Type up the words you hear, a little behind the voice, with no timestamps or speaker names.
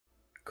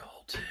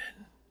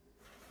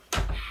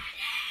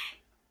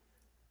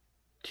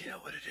know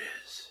what it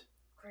is?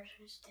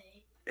 Christmas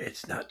Day.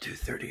 It's not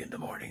 2:30 in the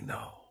morning,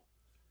 though.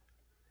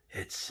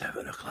 It's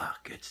 7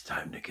 o'clock. It's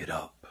time to get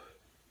up.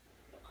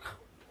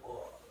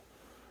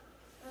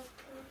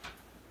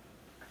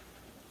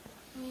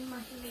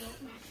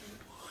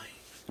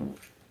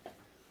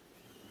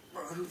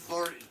 Who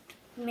farted?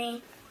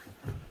 Me.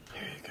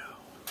 Here you go.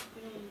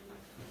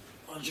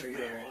 I'll drink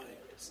it all.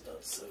 It's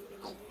not 7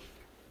 o'clock.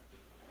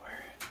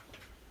 Where?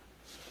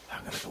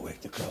 I'm gonna go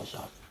wake the girls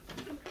up.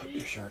 Put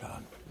your shirt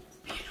on.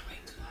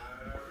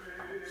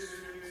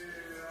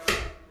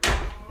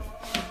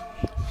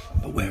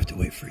 But we have to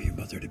wait for your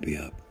mother to be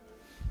up.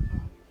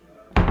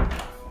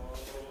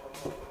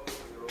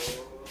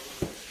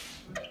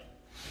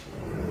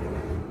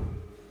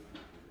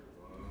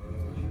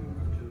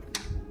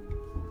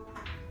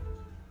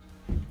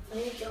 Are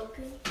you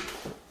joking?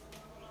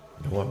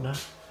 No, I'm not.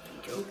 Are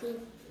you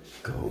joking?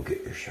 Go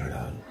get your shirt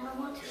on. I don't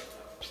want to.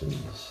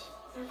 Please.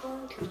 I'm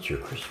going to. It's your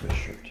Christmas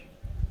shirt.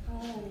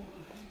 Oh.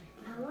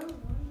 I want to.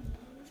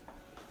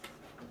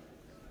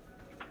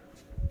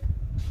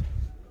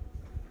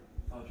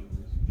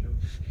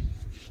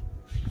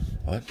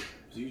 What?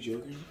 Was you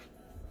joking?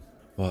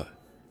 What?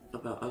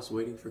 About us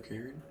waiting for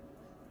Karen?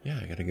 Yeah,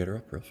 I gotta get her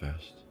up real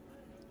fast.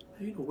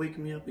 How you gonna wake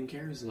me up and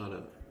Karen's not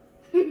up?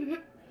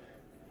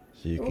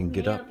 So you can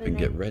get up and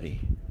get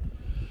ready.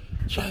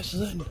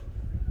 Jaslyn!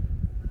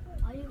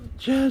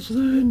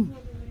 Jaslyn!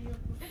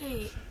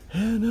 Hey.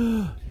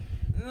 Hannah!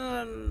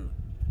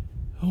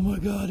 Oh my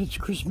god, it's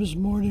Christmas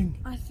morning.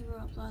 I threw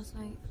up last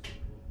night.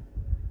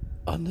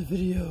 On the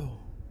video.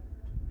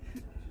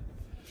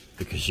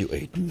 Because you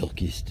ate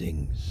Milky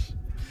Stings.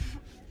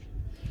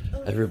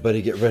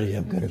 Everybody get ready,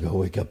 I'm gonna go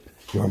wake up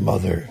your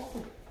mother.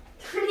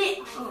 Turn it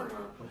on.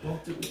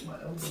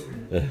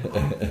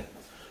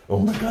 Oh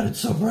my god, it's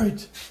so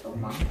bright. Oh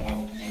my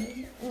god.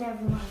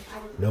 Never mind.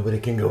 Nobody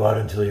can go out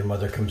until your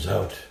mother comes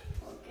out.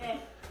 Okay.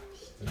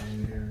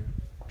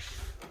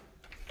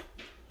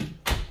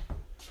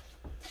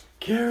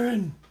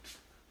 Karen!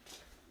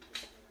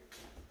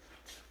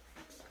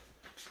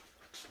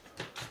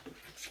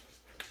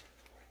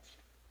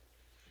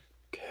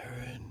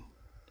 Karen,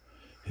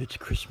 it's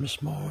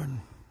Christmas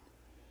morn.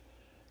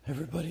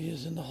 Everybody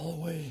is in the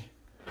hallway,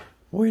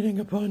 waiting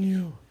upon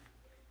you.